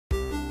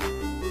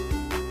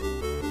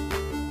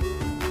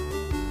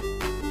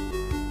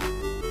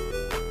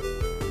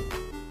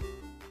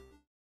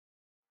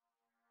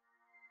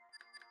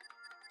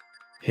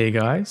Hey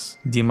guys,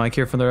 DMic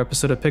here for another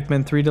episode of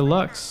Pikmin 3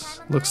 Deluxe.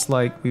 Looks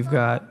like we've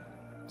got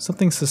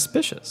something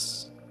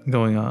suspicious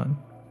going on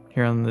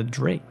here on the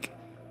Drake.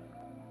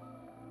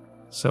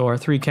 So our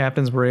three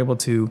captains were able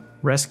to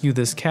rescue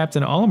this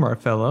Captain Olimar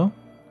fellow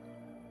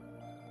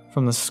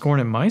from the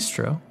Scornet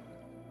Maestro.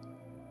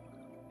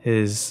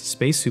 His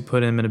spacesuit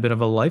put him in a bit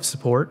of a life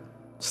support,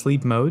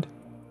 sleep mode,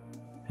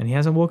 and he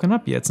hasn't woken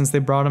up yet since they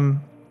brought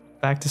him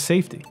back to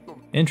safety.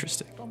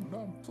 Interesting.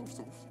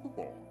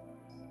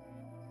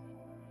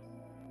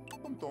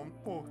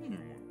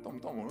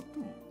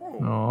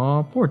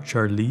 Aw, poor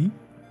Charlie.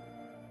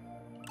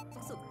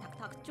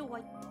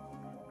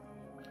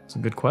 It's a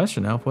good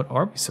question, Alf. What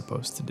are we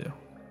supposed to do?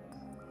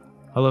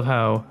 I love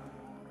how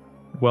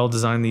well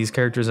designed these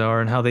characters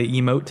are and how they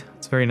emote.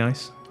 It's very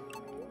nice.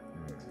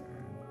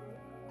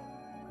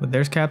 But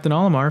there's Captain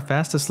Olimar,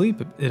 fast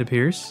asleep, it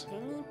appears.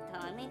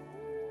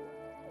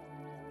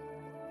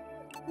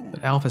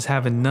 But Alf is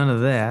having none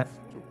of that.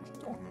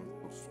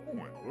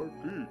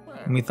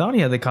 And we thought he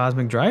had the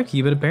cosmic drive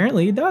key, but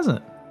apparently he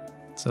doesn't.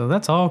 So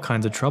that's all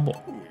kinds of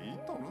trouble.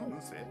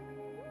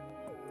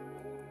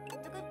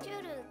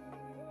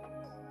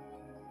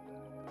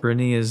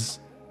 Brittany is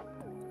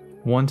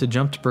one to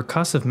jump to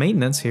percussive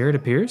maintenance here, it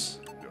appears.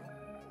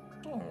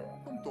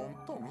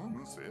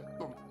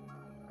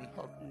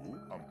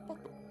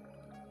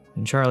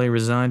 And Charlie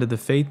resigned to the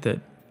fate that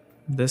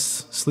this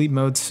sleep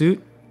mode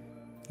suit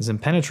is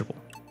impenetrable.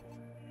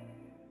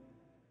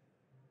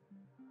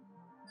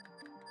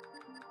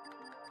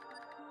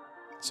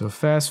 So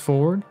fast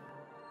forward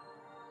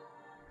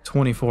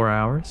 24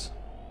 hours.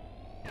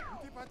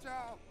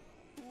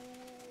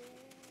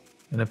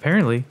 And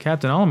apparently,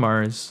 Captain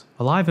Olimar is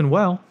alive and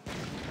well.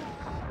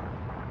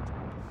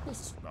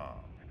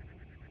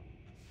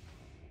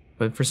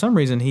 But for some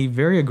reason, he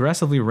very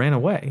aggressively ran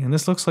away, and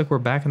this looks like we're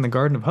back in the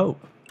Garden of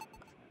Hope.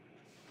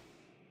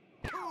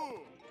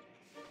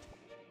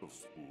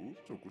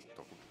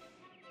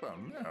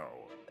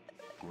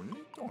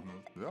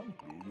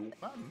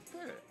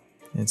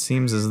 It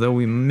seems as though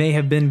we may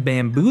have been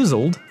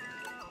bamboozled.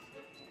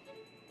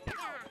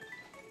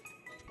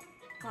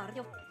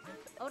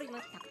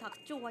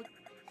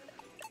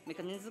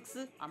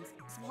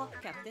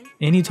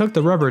 And he took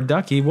the rubber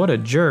ducky, what a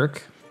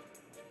jerk.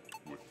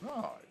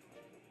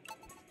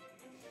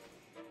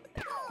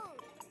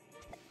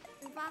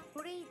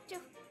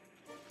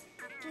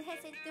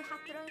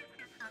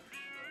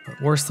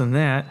 But worse than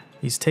that,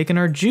 he's taken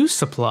our juice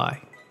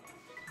supply.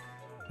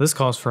 This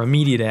calls for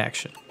immediate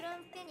action.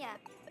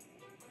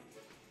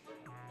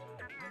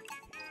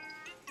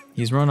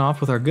 He's run off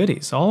with our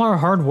goodies, all our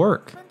hard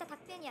work.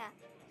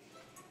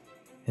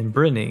 And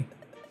Brittany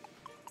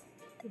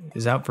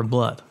is out for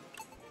blood.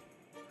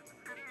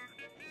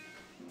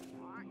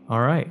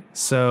 Alright,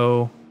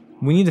 so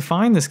we need to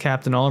find this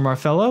Captain Olimar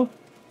fellow.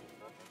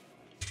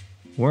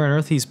 Where on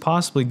earth he's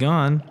possibly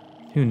gone,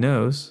 who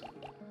knows.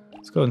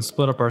 Let's go ahead and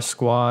split up our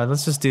squad.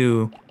 Let's just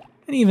do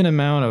an even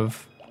amount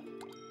of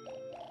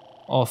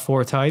all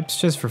four types,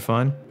 just for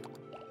fun.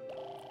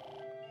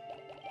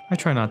 I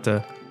try not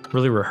to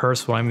really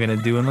rehearse what I'm gonna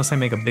do unless I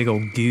make a big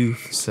old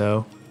goof,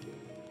 so.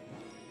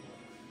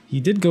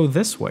 He did go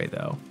this way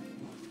though,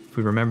 if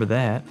we remember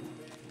that.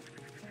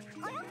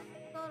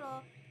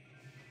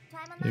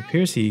 It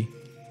appears he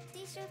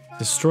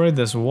destroyed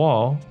this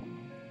wall,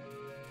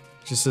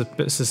 which is a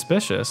bit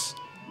suspicious.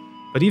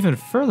 But even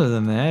further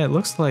than that, it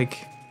looks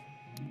like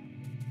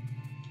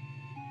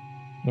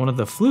one of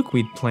the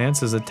flukeweed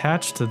plants is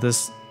attached to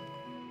this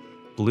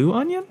blue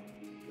onion?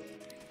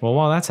 Well,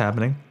 while that's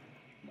happening,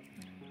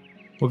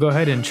 we'll go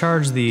ahead and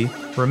charge the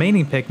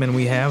remaining Pikmin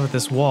we have with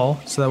this wall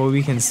so that way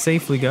we can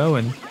safely go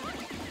and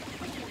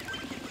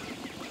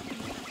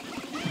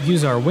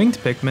use our winged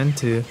Pikmin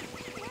to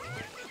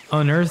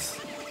unearth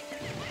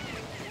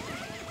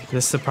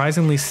this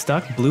surprisingly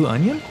stuck blue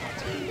onion?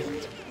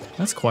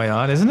 That's quite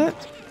odd, isn't it?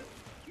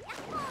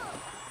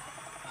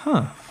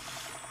 Huh.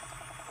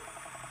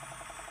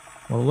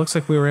 Well, it looks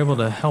like we were able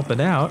to help it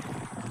out.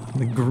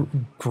 The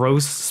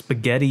gross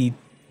spaghetti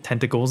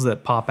tentacles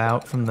that pop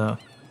out from the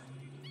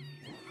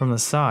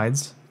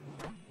sides.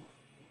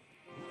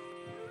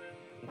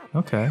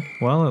 Okay,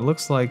 well, it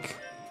looks like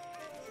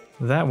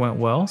that went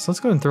well. So let's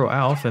go and throw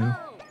Alf, and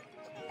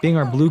being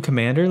our blue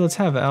commander, let's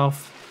have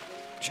Alf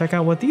check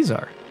out what these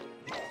are.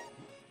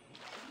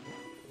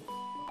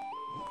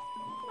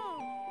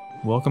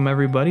 Welcome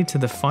everybody to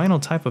the final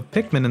type of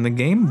Pikmin in the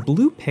game,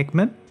 blue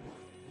Pikmin.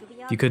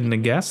 If you couldn't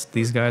have guessed,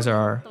 these guys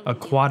are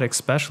aquatic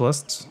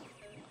specialists.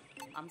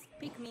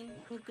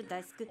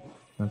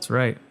 That's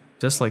right,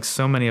 just like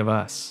so many of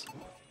us.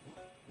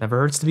 Never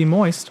hurts to be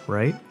moist,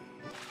 right?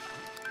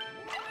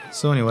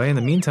 So anyway, in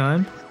the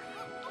meantime,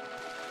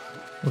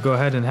 we'll go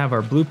ahead and have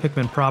our blue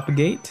Pikmin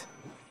propagate.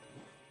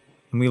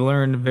 And we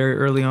learned very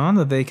early on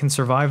that they can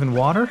survive in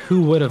water.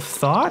 Who would have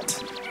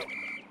thought?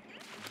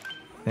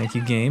 Thank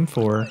you, game,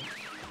 for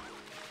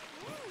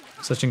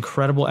such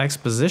incredible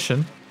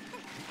exposition.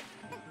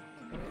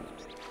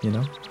 You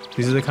know,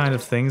 these are the kind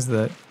of things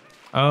that...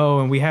 Oh,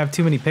 and we have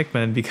too many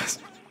Pikmin because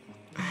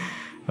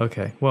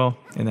Okay, well,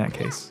 in that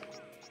case,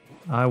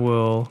 I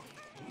will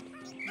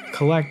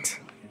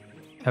collect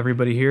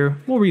everybody here.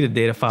 We'll read a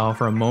data file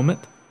for a moment.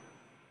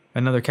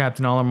 Another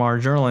Captain Olimar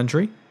journal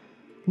entry.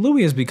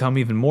 Louis has become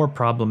even more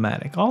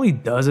problematic. All he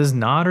does is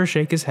nod or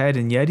shake his head,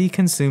 and yet he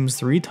consumes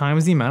 3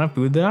 times the amount of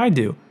food that I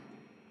do.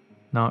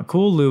 Not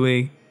cool,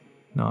 Louis.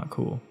 Not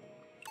cool.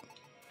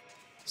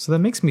 So that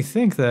makes me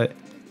think that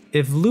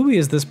if Louis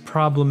is this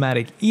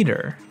problematic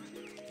eater,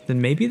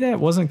 then maybe that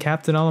wasn't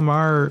Captain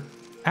Olimar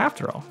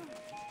after all.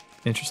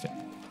 Interesting.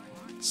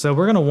 So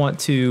we're going to want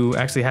to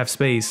actually have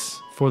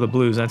space for the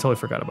blues. I totally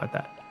forgot about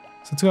that.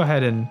 So let's go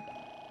ahead and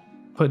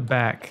put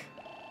back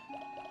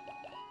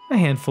a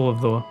handful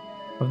of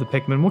the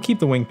Pikmin. We'll keep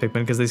the winged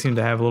Pikmin because they seem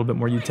to have a little bit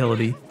more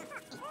utility.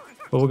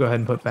 But we'll go ahead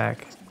and put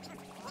back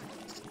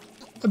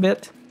a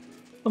bit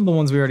of the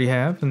ones we already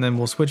have. And then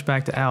we'll switch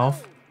back to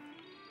Alf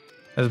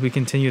as we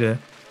continue to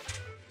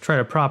try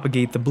to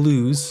propagate the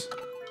blues.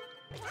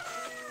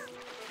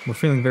 We're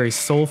feeling very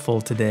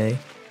soulful today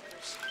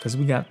because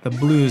we got the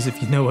blues,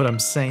 if you know what I'm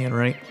saying,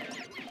 right?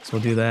 So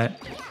we'll do that.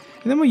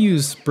 And then we'll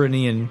use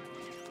Brittany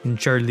and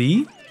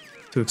Charlie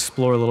to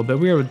explore a little bit.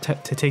 We were able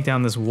to take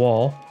down this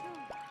wall,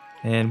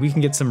 and we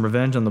can get some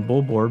revenge on the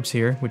Bulborbs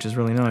here, which is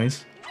really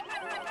nice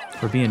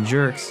for being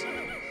jerks.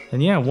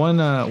 And yeah,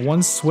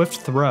 one swift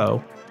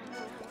throw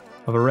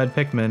of a red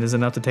Pikmin is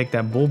enough to take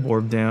that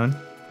Bulborb down.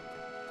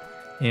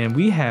 And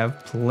we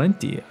have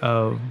plenty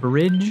of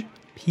bridge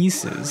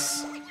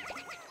pieces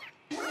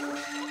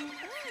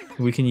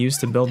we can use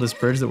to build this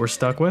bridge that we're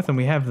stuck with, and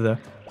we have the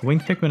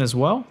winged Pikmin as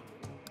well.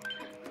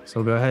 So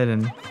we'll go ahead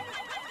and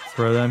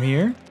throw them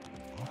here.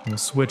 And we'll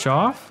switch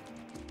off,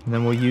 and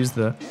then we'll use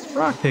the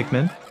rock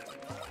Pikmin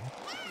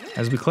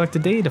as we collect a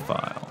data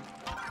file.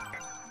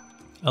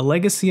 A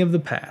legacy of the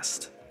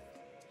past.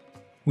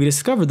 We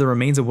discovered the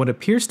remains of what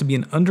appears to be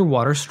an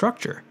underwater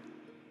structure.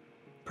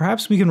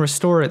 Perhaps we can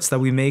restore it so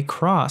that we may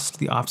cross to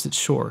the opposite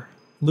shore.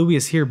 Louis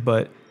is here,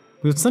 but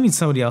we would still need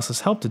somebody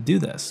else's help to do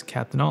this,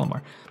 Captain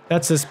Olimar.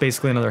 That's just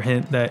basically another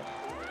hint that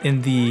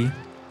in the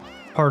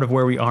part of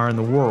where we are in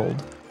the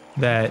world,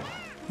 that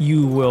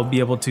you will be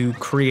able to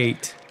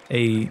create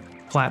a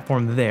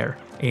platform there,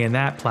 and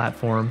that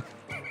platform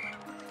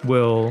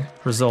will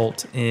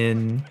result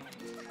in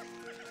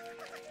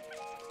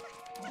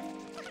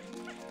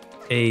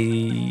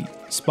a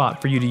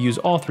spot for you to use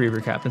all 3 of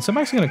your captains. So I'm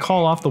actually going to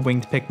call off the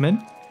winged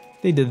Pikmin.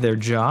 They did their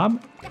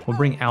job. We'll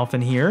bring Alf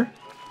in here,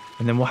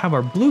 and then we'll have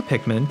our blue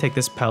Pikmin take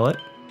this pellet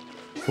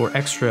for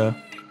extra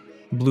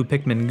blue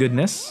Pikmin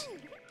goodness.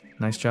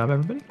 Nice job,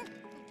 everybody.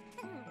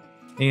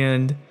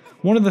 And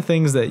one of the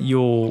things that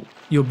you'll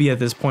be at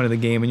this point of the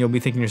game, and you'll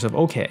be thinking to yourself,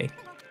 okay,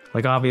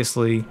 like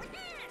obviously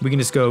we can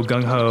just go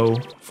gung-ho,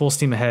 full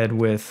steam ahead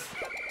with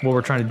what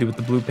we're trying to do with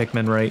the blue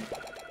Pikmin, right?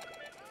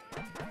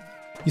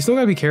 You still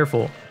gotta be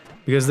careful,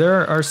 because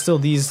there are still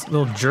these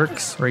little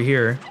jerks right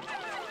here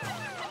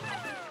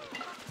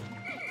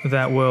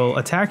that will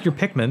attack your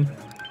Pikmin.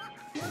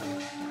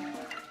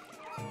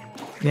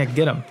 Yeah,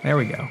 get them. There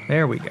we go.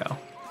 There we go.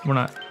 We're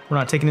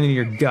not taking any of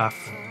your guff.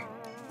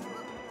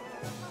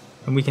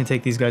 And we can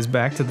take these guys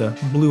back to the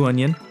blue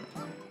onion.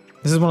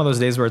 This is one of those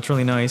days where it's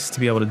really nice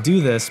to be able to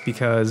do this,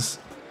 because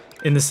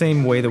in the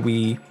same way that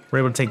we were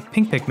able to take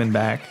pink Pikmin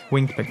back,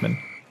 winged Pikmin,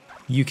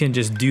 you can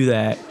just do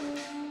that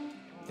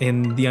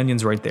in the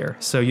onions right there.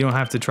 So you don't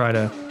have to try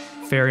to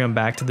ferry them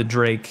back to the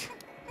Drake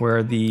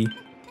where the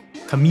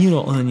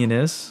communal onion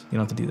is. You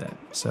don't have to do that.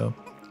 So,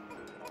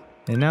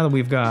 and now that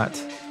we've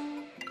got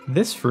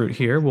this fruit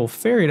here, we'll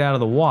ferry it out of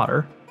the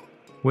water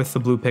with the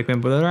blue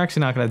Pikmin, but they're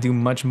actually not going to do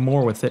much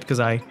more with it because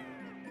I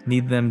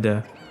need them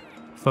to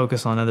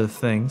focus on other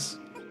things.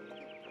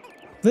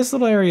 This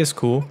little area is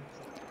cool.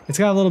 It's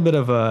got a little bit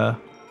of a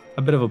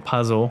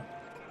puzzle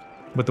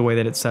with the way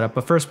that it's set up,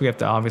 but first we have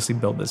to obviously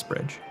build this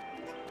bridge.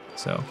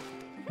 So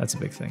that's a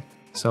big thing.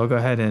 So I'll go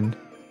ahead and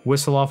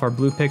whistle off our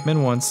blue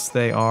Pikmin once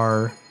they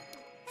are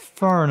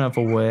far enough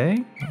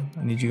away.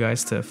 I need you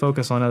guys to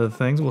focus on other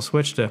things. We'll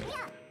switch to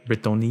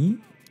Brittany,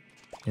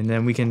 and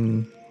then we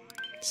can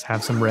just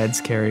have some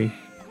reds carry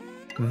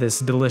this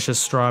delicious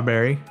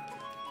strawberry.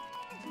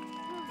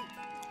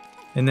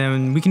 And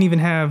then we can even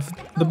have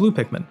the blue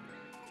Pikmin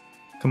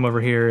come over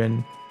here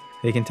and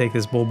they can take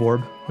this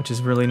Bulborb, which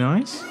is really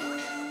nice.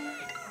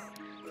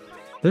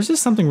 There's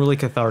just something really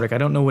cathartic, I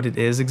don't know what it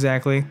is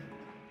exactly,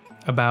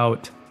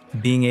 about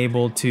being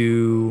able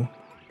to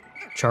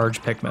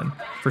charge Pikmin.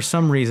 For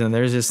some reason,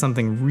 there's just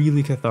something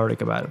really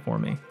cathartic about it for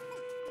me.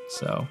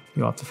 So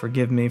you'll have to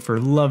forgive me for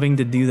loving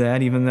to do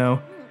that, even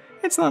though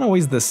it's not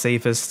always the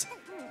safest,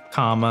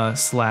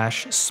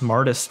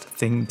 smartest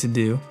thing to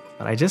do,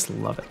 but I just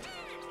love it.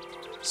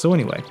 So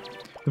anyway,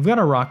 we've got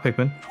our rock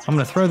Pikmin. I'm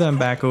gonna throw them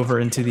back over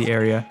into the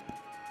area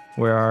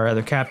where our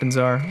other captains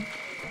are.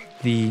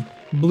 The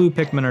blue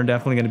Pikmin are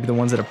definitely gonna be the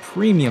ones that are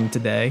premium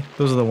today.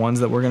 Those are the ones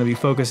that we're gonna be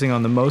focusing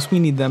on the most. We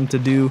need them to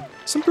do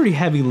some pretty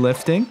heavy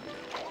lifting.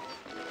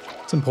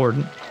 It's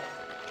important.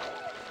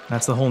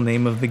 That's the whole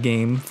name of the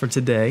game for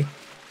today.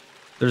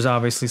 There's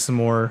obviously some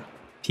more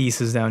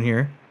pieces down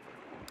here.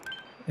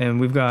 And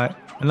we've got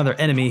another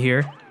enemy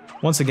here.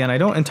 Once again, I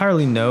don't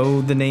entirely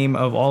know the name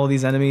of all of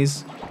these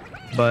enemies,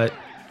 but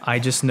I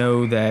just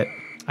know that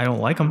I don't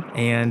like them,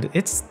 and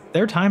it's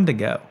their time to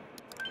go.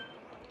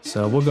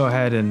 So we'll go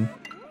ahead and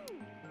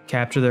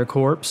capture their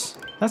corpse.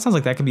 That sounds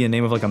like that could be a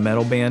name of like a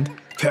metal band.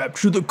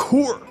 Capture the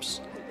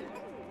corpse!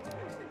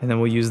 And then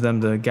we'll use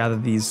them to gather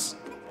these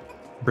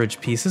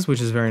bridge pieces,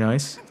 which is very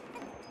nice.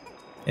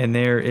 And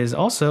there is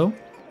also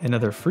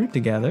another fruit to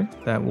gather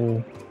that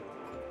we'll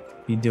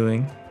be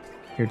doing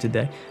here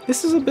today.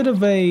 This is a bit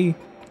of a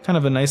kind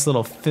of a nice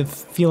little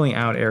feeling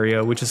out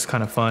area, which is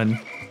kind of fun.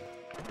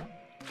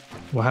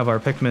 We'll have our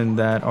Pikmin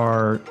that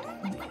are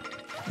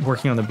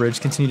working on the bridge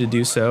continue to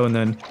do so, and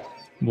then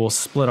we'll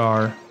split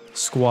our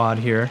squad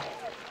here.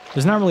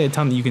 There's not really a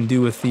ton that you can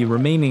do with the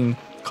remaining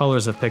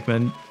colors of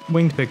Pikmin.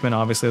 Winged Pikmin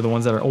obviously are the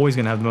ones that are always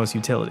going to have the most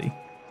utility.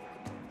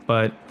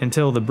 But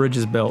until the bridge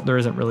is built, there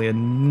isn't really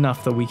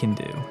enough that we can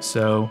do.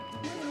 So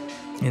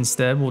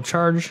instead, we'll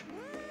charge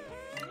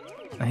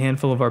a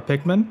handful of our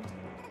Pikmin,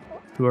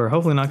 who are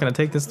hopefully not going to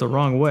take this the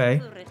wrong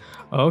way.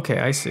 Okay,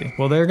 I see.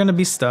 Well, they're going to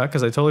be stuck,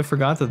 because I totally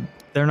forgot that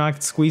they're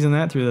not squeezing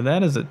that through.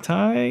 That is a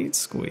tight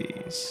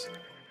squeeze.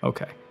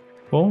 Okay.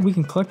 Well, we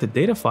can collect the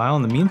data file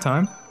in the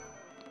meantime.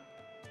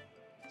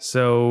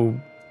 So,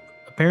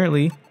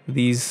 apparently,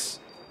 these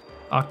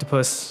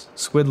octopus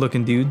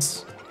squid-looking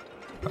dudes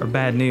are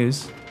bad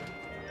news.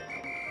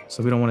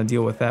 So we don't want to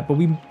deal with that, but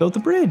we built the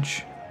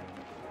bridge.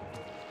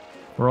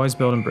 We're always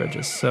building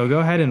bridges. So go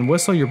ahead and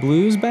whistle your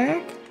blues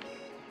back.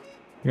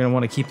 You're gonna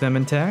want to keep them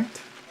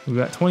intact. We've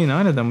got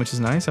 29 of them, which is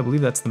nice. I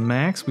believe that's the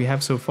max we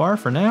have so far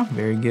for now.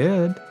 Very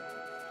good.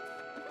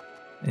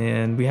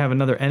 And we have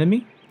another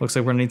enemy. Looks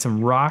like we're gonna need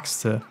some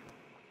rocks to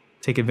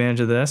take advantage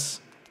of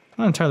this.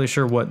 I'm not entirely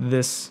sure what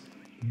this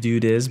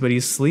dude is, but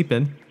he's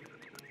sleeping.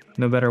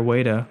 No better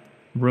way to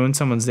ruin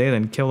someone's day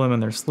than kill them in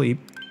their sleep.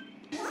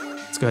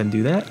 Let's go ahead and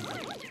do that.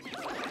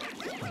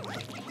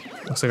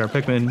 Looks like our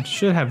Pikmin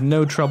should have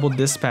no trouble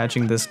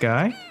dispatching this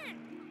guy.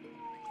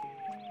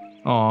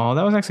 Aw,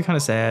 that was actually kind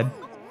of sad.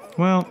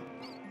 Well,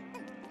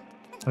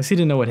 at least he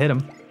didn't know what hit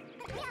him.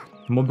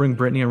 And we'll bring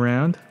Brittany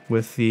around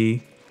with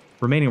the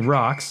remaining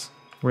rocks.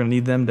 We're gonna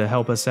need them to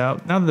help us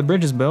out. Now that the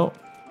bridge is built,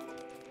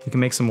 we can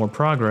make some more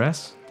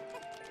progress.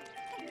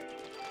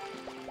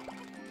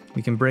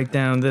 We can break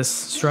down this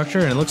structure,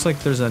 and it looks like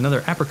there's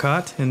another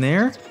apricot in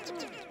there,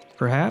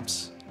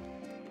 perhaps.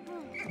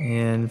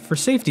 And for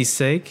safety's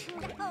sake,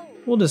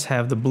 we'll just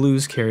have the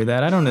blues carry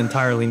that. I don't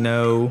entirely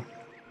know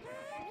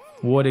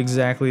what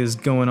exactly is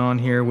going on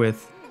here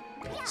with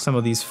some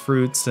of these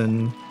fruits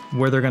and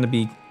where they're going to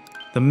be,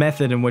 the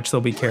method in which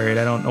they'll be carried.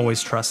 I don't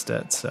always trust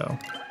it, so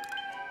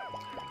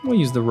we'll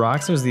use the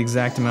rocks. There's the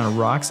exact amount of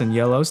rocks and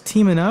yellows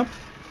teaming up,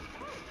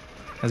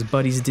 as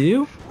buddies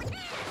do.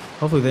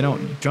 Hopefully they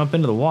don't jump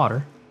into the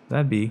water.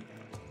 Wouldn't be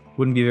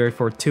very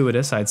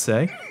fortuitous, I'd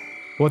say.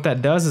 What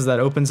that does is that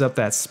opens up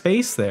that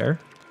space there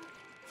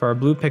for our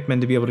blue Pikmin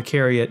to be able to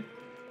carry it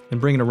and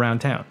bring it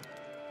around town.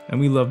 And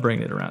we love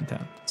bringing it around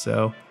town.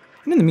 So,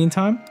 and in the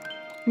meantime,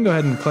 we can go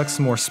ahead and collect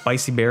some more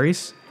spicy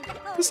berries.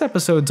 This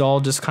episode's all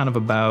just kind of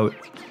about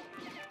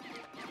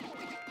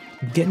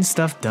getting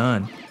stuff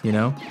done, you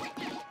know?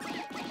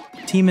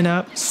 Teaming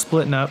up,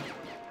 splitting up,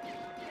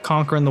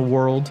 conquering the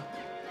world.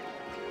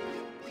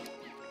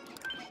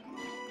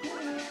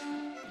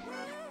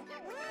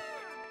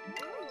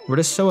 We're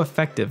just so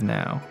effective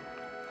now.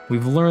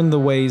 We've learned the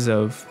ways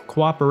of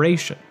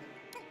cooperation.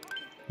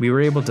 We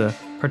were able to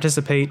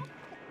participate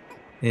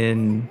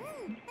in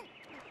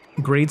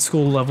grade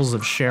school levels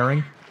of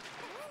sharing.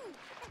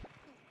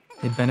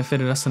 It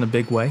benefited us in a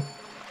big way.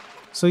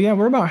 So yeah,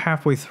 we're about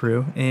halfway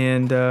through,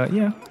 and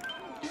yeah,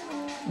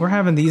 we're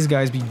having these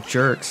guys be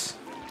jerks.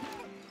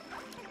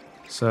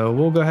 So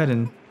we'll go ahead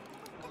and...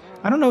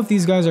 I don't know if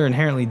these guys are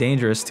inherently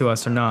dangerous to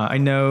us or not. I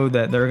know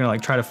that they're gonna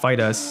like try to fight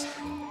us,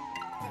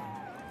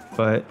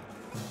 but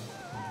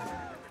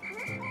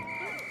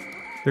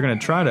they're gonna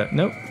try to...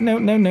 Nope.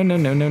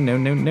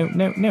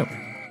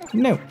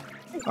 No.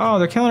 Oh,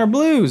 they're killing our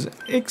blues.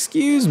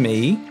 Excuse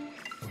me.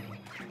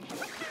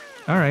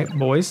 All right,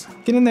 boys,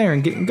 get in there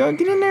and get in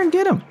there and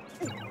get them.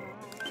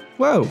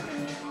 Whoa.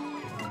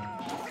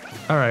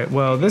 All right.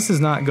 Well, this is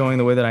not going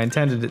the way that I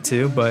intended it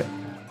to, but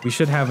we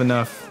should have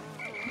enough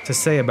to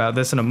say about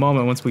this in a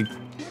moment once we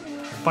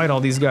fight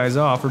all these guys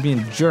off. We're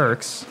being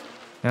jerks.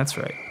 That's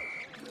right.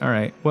 All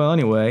right. Well,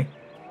 anyway,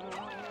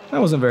 that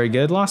wasn't very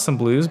good. Lost some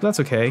blues, but that's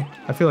okay.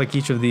 I feel like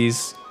each of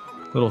these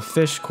little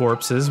fish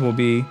corpses will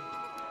be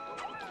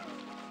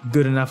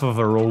good enough of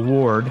a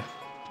reward.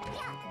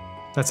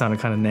 That sounded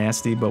kind of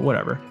nasty, but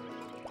whatever.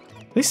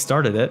 They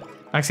started it.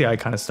 Actually, I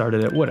kind of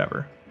started it.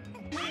 Whatever.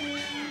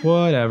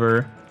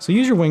 Whatever. So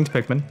use your winged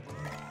Pikmin,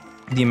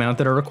 the amount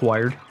that are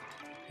required,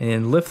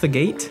 and lift the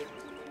gate.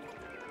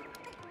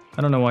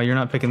 I don't know why you're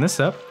not picking this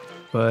up,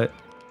 but...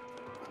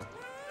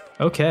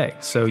 Okay,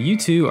 so you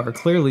two are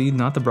clearly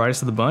not the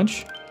brightest of the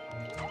bunch.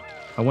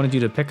 I wanted you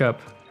to pick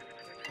up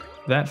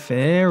that.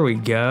 There we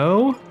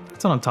go.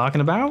 That's what I'm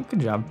talking about.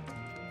 Good job.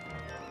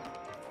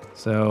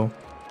 So,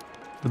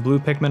 the blue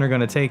Pikmin are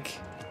going to take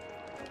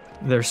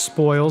their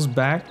spoils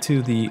back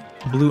to the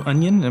blue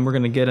onion, and we're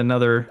gonna get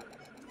another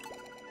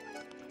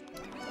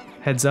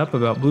heads up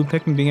about blue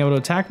Pikmin being able to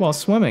attack while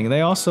swimming.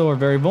 They also are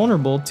very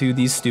vulnerable to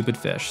these stupid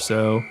fish,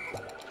 so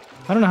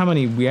I don't know how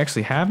many we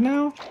actually have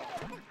now,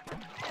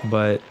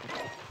 but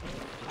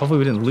hopefully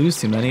we didn't lose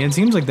too many. It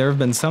seems like there have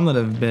been some that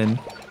have been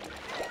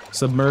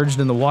submerged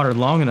in the water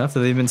long enough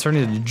that they've been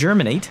starting to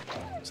germinate,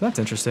 so that's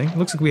interesting. It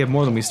looks like we have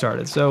more than we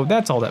started, so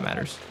that's all that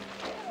matters.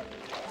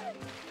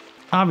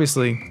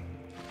 Obviously,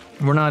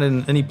 we're not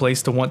in any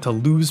place to want to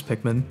lose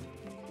Pikmin,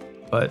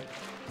 but,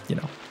 you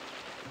know,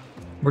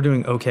 we're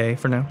doing okay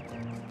for now.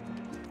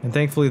 And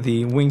thankfully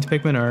the winged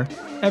Pikmin are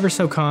ever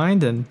so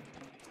kind and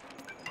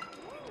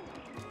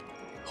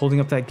holding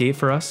up that gate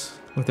for us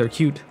with their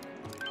cute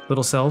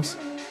little selves.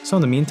 So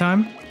in the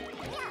meantime,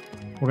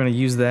 we're gonna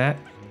use that.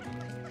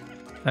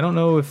 I don't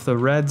know if the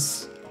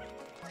reds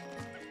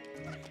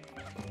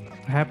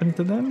happened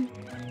to them.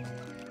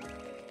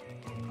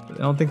 I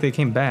don't think they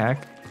came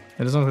back.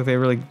 It doesn't look like they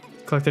really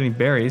collected any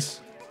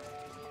berries.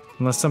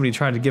 Unless somebody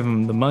tried to give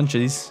them the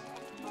munchies.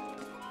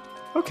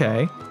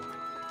 Okay.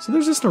 So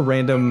there's just a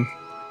random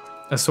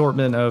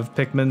assortment of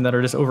Pikmin that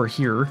are just over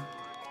here.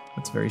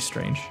 That's very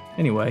strange.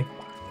 Anyway.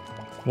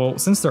 Well,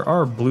 since there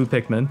are blue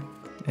Pikmin,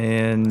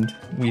 and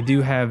we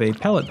do have a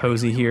pellet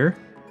posy here,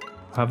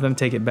 I'll have them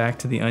take it back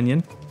to the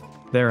onion.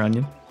 Their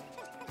onion.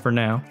 For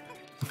now.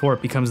 Before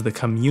it becomes the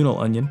communal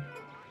onion.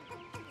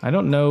 I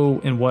don't know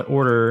in what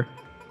order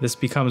this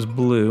becomes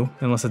blue,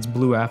 unless it's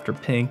blue after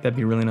pink. That'd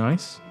be really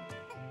nice.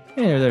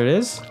 Yeah, there it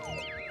is.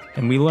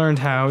 And we learned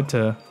how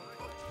to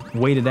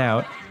wait it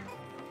out.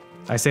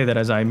 I say that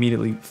as I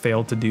immediately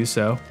failed to do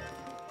so.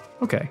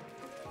 Okay.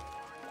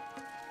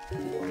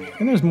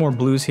 And there's more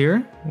blues here,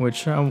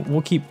 which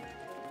we'll keep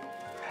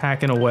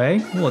hacking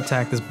away. We'll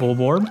attack this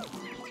Bulborb.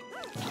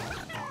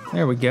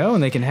 There we go,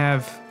 and they can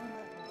have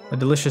a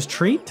delicious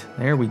treat.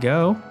 There we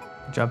go.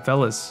 Good job,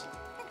 fellas.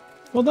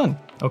 Well done.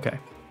 Okay.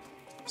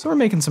 So we're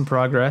making some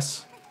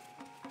progress.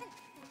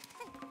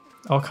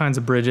 All kinds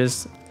of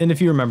bridges. And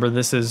if you remember,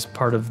 this is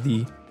part of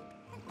the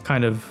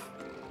kind of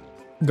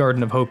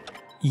Garden of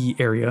Hope-y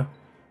area.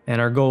 And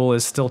our goal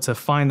is still to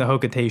find the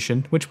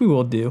Hocotation, which we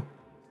will do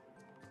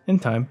in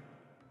time.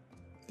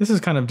 This is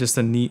kind of just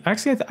a neat...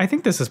 Actually, I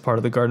think this is part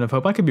of the Garden of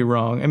Hope. I could be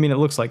wrong. I mean, it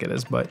looks like it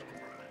is, but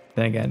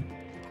then again,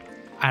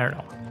 I don't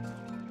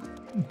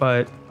know.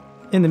 But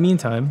in the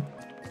meantime,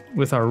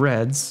 with our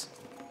reds,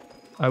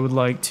 I would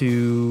like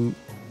to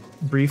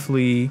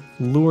briefly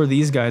lure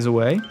these guys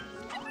away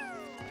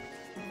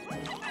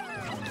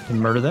and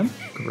murder them.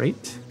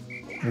 Great.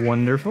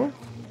 Wonderful.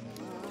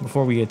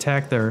 Before we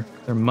attack their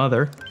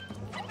mother.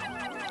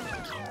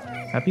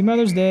 Happy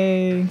Mother's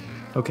Day.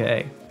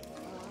 Okay.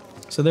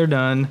 So they're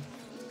done.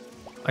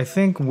 I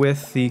think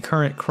with the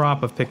current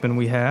crop of Pikmin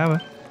we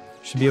have,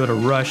 should be able to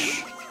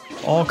rush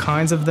all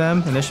kinds of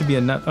them, and there should be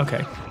enough.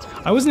 Okay.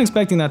 I wasn't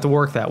expecting that to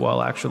work that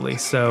well, actually,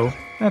 so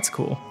that's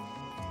cool.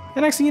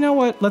 And actually, you know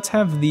what? Let's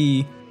have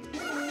the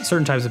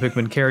certain types of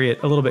Pikmin carry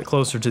it a little bit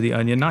closer to the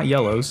onion, not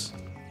yellows.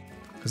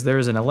 Because there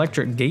is an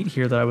electric gate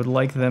here that I would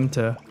like them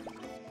to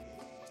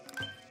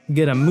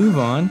get a move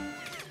on.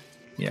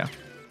 Yeah.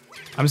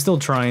 I'm still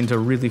trying to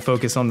really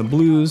focus on the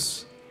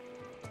blues,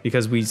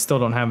 because we still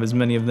don't have as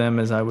many of them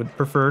as I would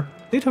prefer.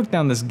 They took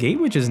down this gate,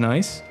 which is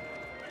nice.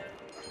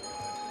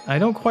 I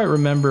don't quite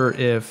remember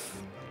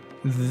if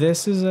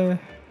this is a...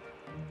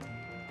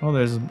 Oh,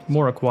 there's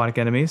more aquatic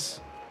enemies.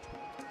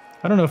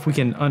 I don't know if we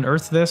can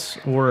unearth this,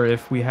 or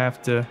if we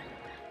have to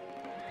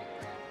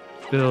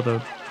build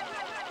a...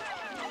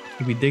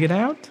 Can we dig it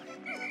out?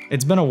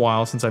 It's been a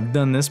while since I've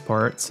done this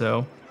part,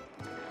 so...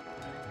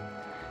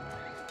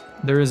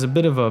 There is a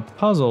bit of a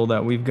puzzle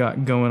that we've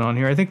got going on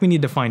here. I think we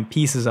need to find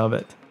pieces of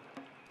it.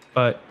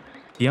 But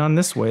beyond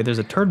this way, there's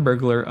a turd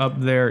burglar up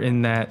there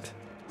in that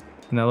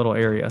little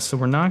area. So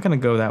we're not going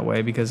to go that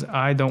way because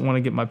I don't want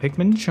to get my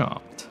Pikmin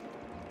chomped.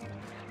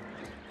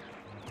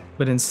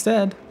 But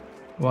instead,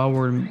 while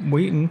we're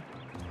waiting,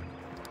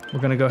 we're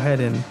going to go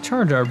ahead and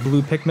charge our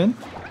blue Pikmin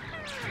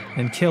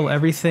and kill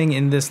everything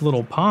in this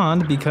little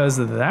pond because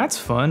that's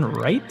fun,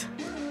 right?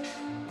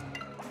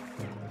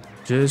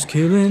 Just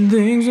killing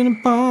things in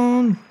a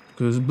pond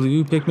because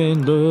blue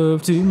Pikmin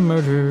love to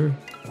murder.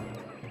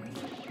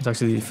 It's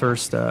actually the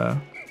first, the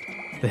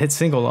hit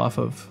single off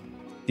of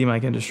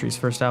DMic Industries'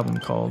 first album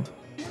called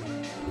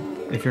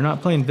If You're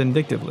Not Playing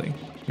Vindictively,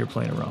 You're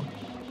Playing It Wrong.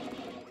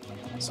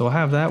 So we'll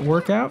have that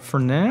work out for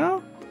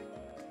now.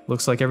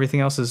 Looks like everything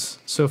else is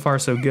so far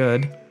so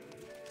good.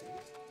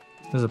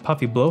 There's a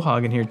puffy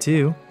blowhog in here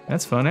too.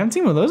 That's fun. I haven't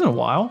seen one of those in a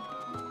while.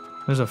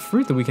 There's a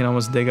fruit that we can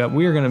almost dig up.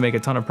 We are going to make a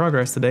ton of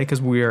progress today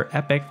because we are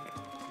epic.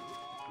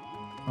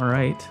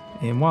 Alright,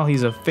 and while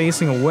he's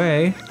facing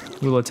away,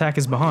 we'll attack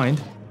his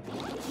behind.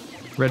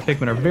 Red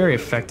Pikmin are very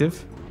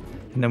effective.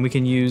 And then we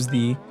can use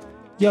the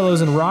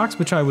yellows and rocks,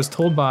 which I was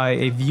told by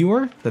a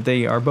viewer that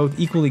they are both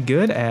equally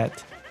good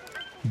at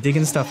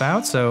digging stuff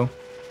out, so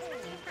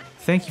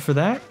thank you for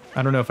that.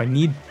 I don't know if I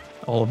need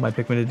all of my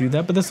Pikmin to do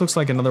that, but this looks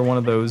like another one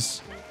of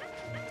those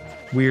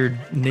weird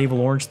navel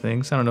orange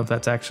things. I don't know if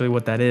that's actually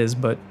what that is,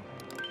 but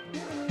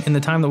in the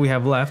time that we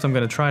have left, I'm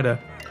going to try to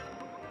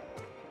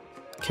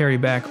carry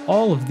back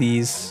all of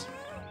these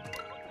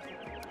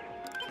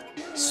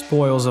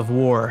spoils of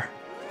war.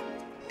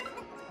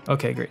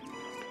 Okay, great.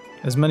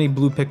 As many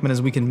blue Pikmin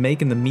as we can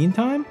make in the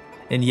meantime,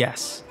 and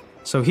yes.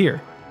 So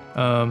here,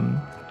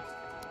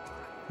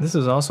 this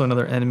is also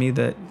another enemy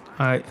that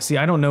I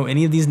don't know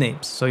any of these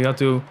names, so you have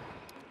to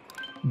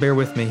bear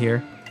with me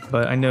here.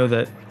 But I know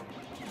that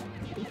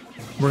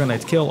we're gonna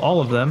kill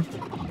all of them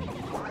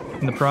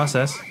in the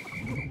process.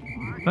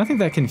 And I think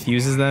that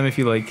confuses them if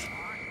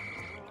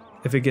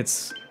it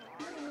gets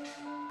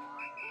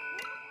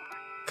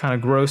kind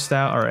of grossed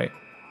out. All right,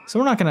 so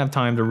we're not gonna have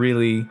time to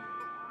really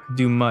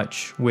do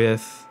much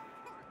with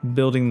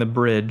building the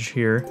bridge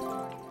here.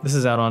 This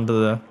is out onto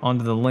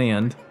the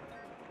land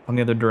on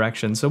the other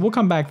direction. So we'll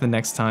come back the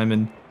next time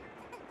and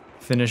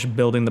finish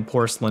building the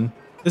porcelain.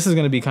 This is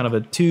going to be kind of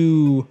a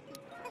 2-part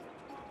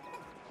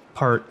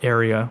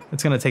area.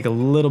 It's going to take a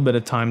little bit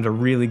of time to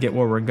really get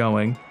where we're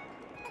going,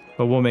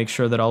 but we'll make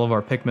sure that all of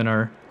our Pikmin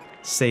are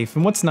safe.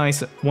 And what's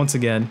nice, once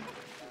again,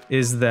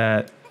 is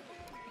that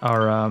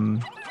our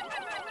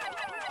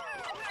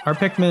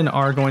Pikmin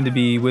are going to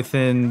be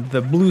within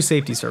the blue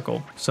safety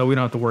circle, so we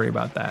don't have to worry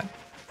about that.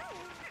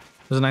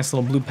 There's a nice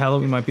little blue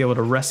pellet we might be able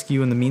to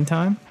rescue in the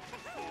meantime.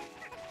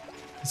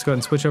 Let's go ahead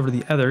and switch over to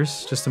the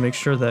others just to make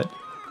sure that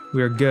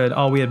we are good.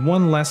 Oh, we had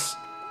one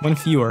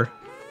fewer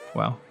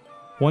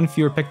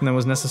Pikmin than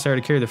was necessary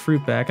to carry the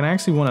fruit back, and I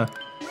actually we're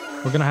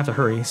gonna have to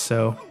hurry,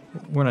 so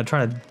we're gonna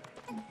try to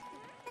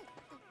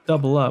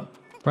double up.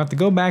 We'll have to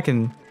go back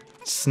and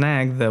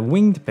snag the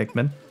winged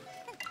Pikmin,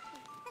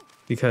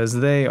 because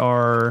they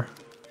are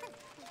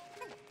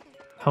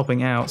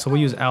helping out. So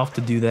we'll use Alf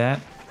to do that.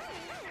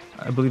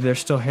 I believe they're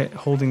still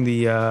holding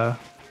the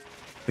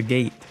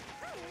gate.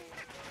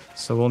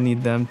 So we'll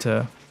need them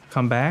to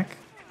come back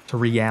to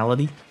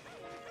reality.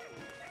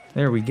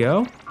 There we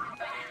go.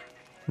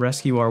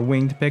 Rescue our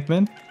winged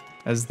Pikmin,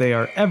 as they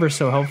are ever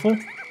so helpful,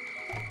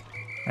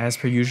 as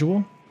per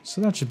usual.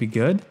 So that should be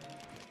good.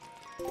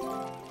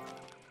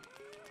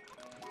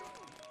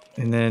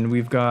 And then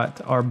we've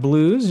got our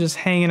blues just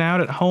hanging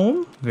out at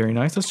home. Very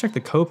nice. Let's check the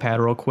co-pad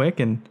real quick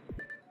and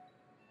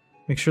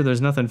make sure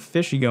there's nothing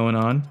fishy going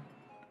on.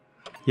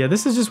 Yeah,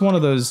 this is just one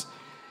of those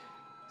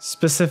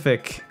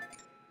specific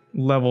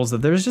levels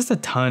that there's just a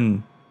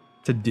ton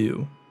to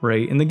do,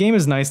 right? And the game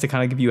is nice to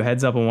kind of give you a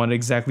heads up on what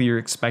exactly you're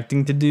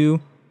expecting to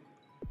do.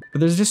 But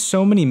there's just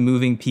so many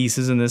moving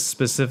pieces in this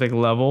specific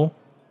level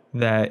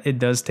that it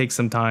does take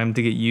some time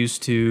to get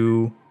used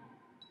to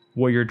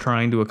what you're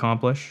trying to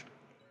accomplish.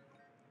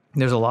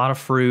 There's a lot of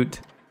fruit.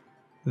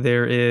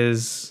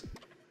 It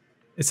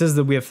says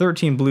that we have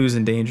 13 blues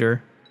in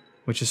danger,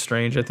 which is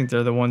strange. I think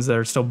they're the ones that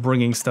are still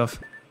bringing stuff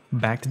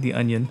back to the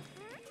onion.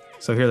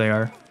 So here they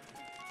are.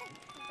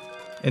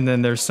 And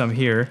then there's some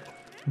here.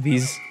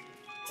 These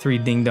 3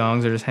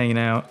 ding-dongs are just hanging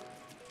out.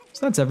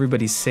 So that's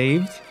everybody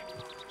saved.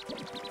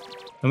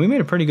 And we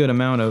made a pretty good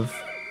amount of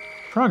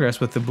progress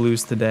with the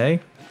blues today.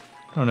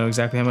 I don't know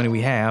exactly how many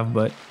we have,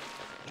 but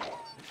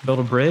built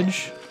a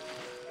bridge,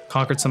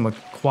 conquered some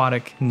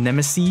aquatic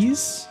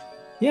nemesis.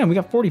 Yeah, and we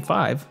got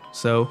 45.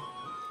 So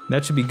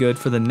that should be good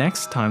for the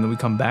next time that we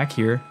come back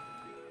here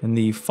in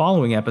the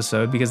following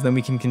episode, because then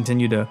we can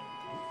continue to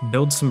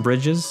build some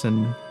bridges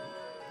and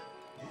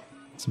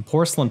some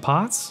porcelain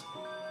pots,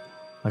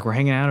 like we're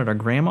hanging out at our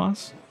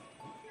grandma's.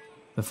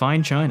 The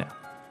fine china.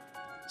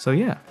 So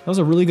yeah, that was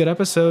a really good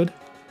episode.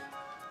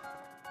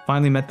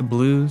 Finally met the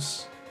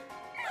blues.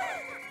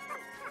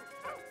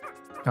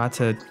 Got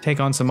to take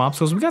on some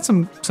obstacles. We got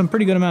some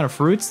pretty good amount of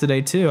fruits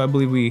today too. I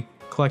believe we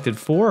collected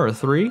 4 or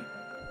 3.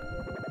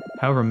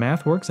 However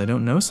math works, I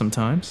don't know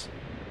sometimes.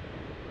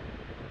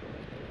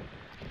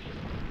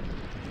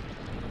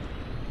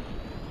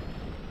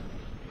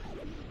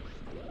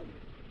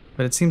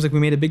 But it seems like we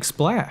made a big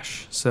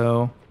splash,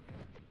 so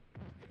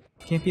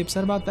can't be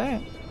upset about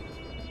that.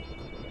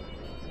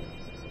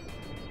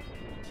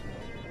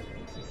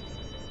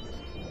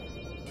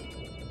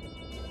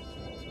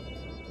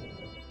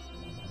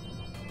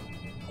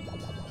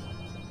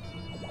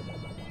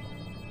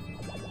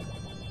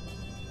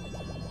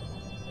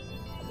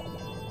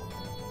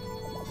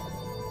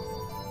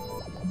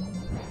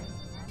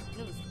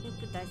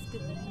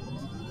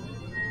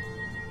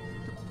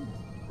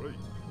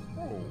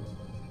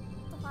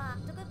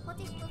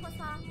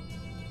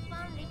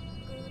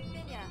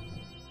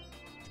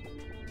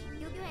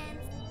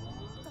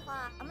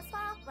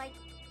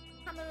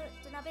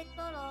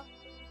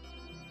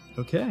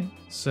 Okay,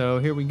 so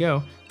here we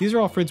go. These are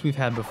all fruits we've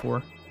had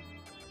before.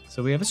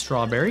 So we have a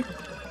strawberry.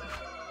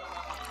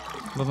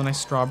 Love a nice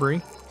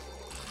strawberry.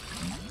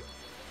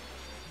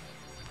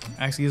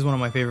 Actually, is one of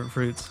my favorite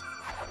fruits.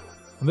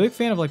 I'm a big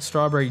fan of like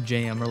strawberry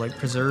jam or like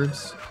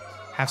preserves.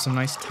 Have some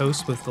nice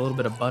toast with a little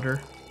bit of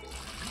butter.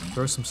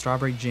 Throw some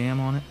strawberry jam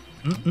on it.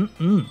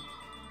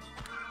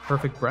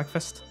 Perfect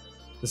breakfast.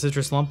 The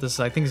citrus lump, this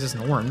I think is just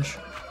an orange.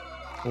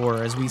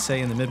 Or as we say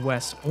in the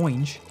Midwest,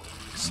 orange.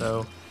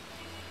 So,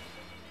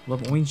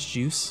 love orange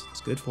juice.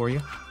 It's good for you.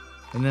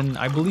 And then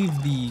I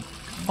believe the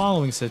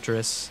following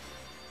citrus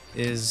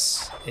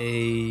is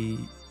a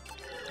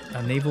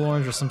navel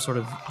orange or some sort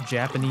of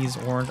Japanese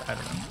orange. I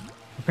don't know.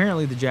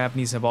 Apparently the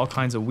Japanese have all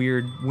kinds of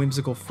weird,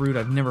 whimsical fruit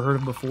I've never heard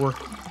of before.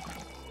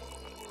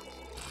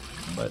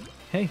 But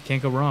hey,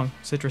 can't go wrong.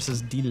 Citrus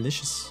is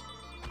delicious.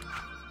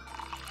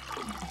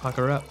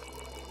 Pucker up.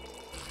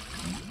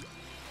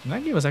 And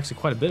that gave us actually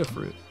quite a bit of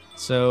fruit.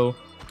 So,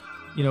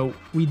 you know,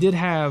 we did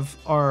have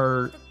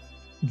our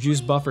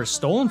juice buffer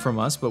stolen from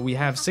us, but we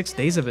have 6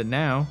 days of it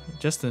now,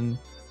 just in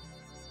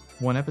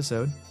one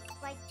episode.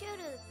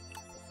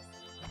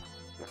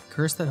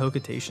 Curse that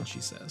Hokitation,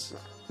 she says.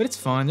 But it's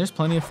fine, there's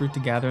plenty of fruit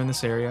to gather in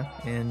this area,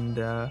 and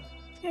yeah,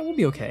 we'll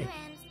be okay.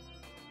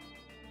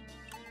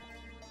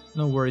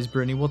 No worries,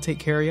 Brittany, we'll take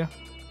care of you.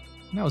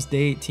 That was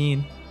day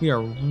 18. We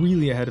are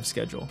really ahead of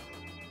schedule.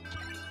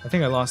 I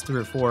think I lost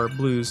 3 or 4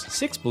 blues,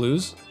 6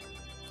 blues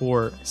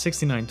for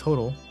 69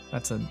 total.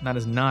 That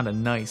is not a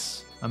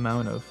nice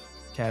amount of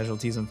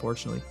casualties,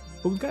 unfortunately.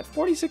 But we've got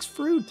 46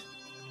 fruit.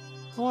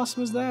 How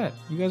awesome is that?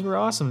 You guys were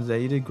awesome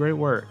today. You did great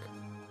work.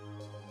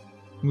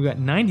 We got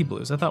 90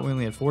 blues. I thought we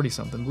only had 40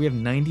 something. We have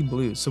 90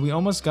 blues. So we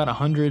almost got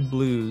 100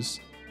 blues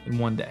in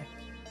one day.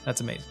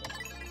 That's amazing.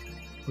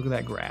 Look at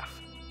that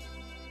graph.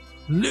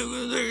 Look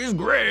at this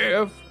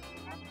graph.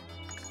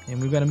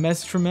 And we've got a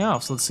message from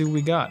Alf. So let's see what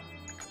we got.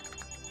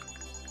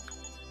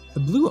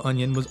 The blue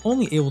onion was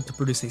only able to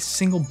produce a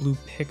single blue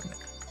Pikmin.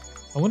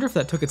 I wonder if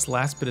that took its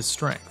last bit of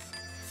strength.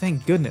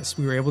 Thank goodness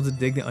we were able to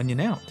dig the onion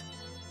out.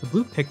 The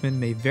blue Pikmin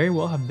may very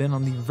well have been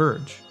on the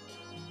verge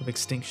of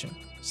extinction.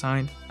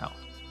 Signed, Alf.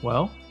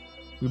 Well,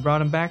 we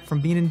brought him back from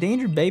being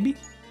endangered, baby.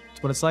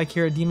 It's what it's like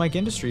here at DMic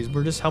Industries.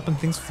 We're just helping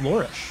things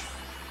flourish.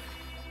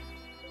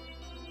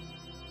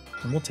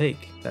 And we'll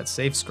take that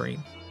save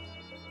screen.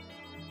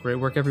 Great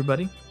work,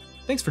 everybody.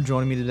 Thanks for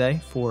joining me today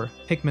for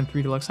Pikmin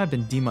 3 Deluxe. I've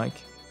been DMic,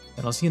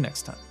 and I'll see you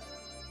next time.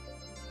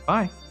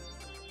 Bye.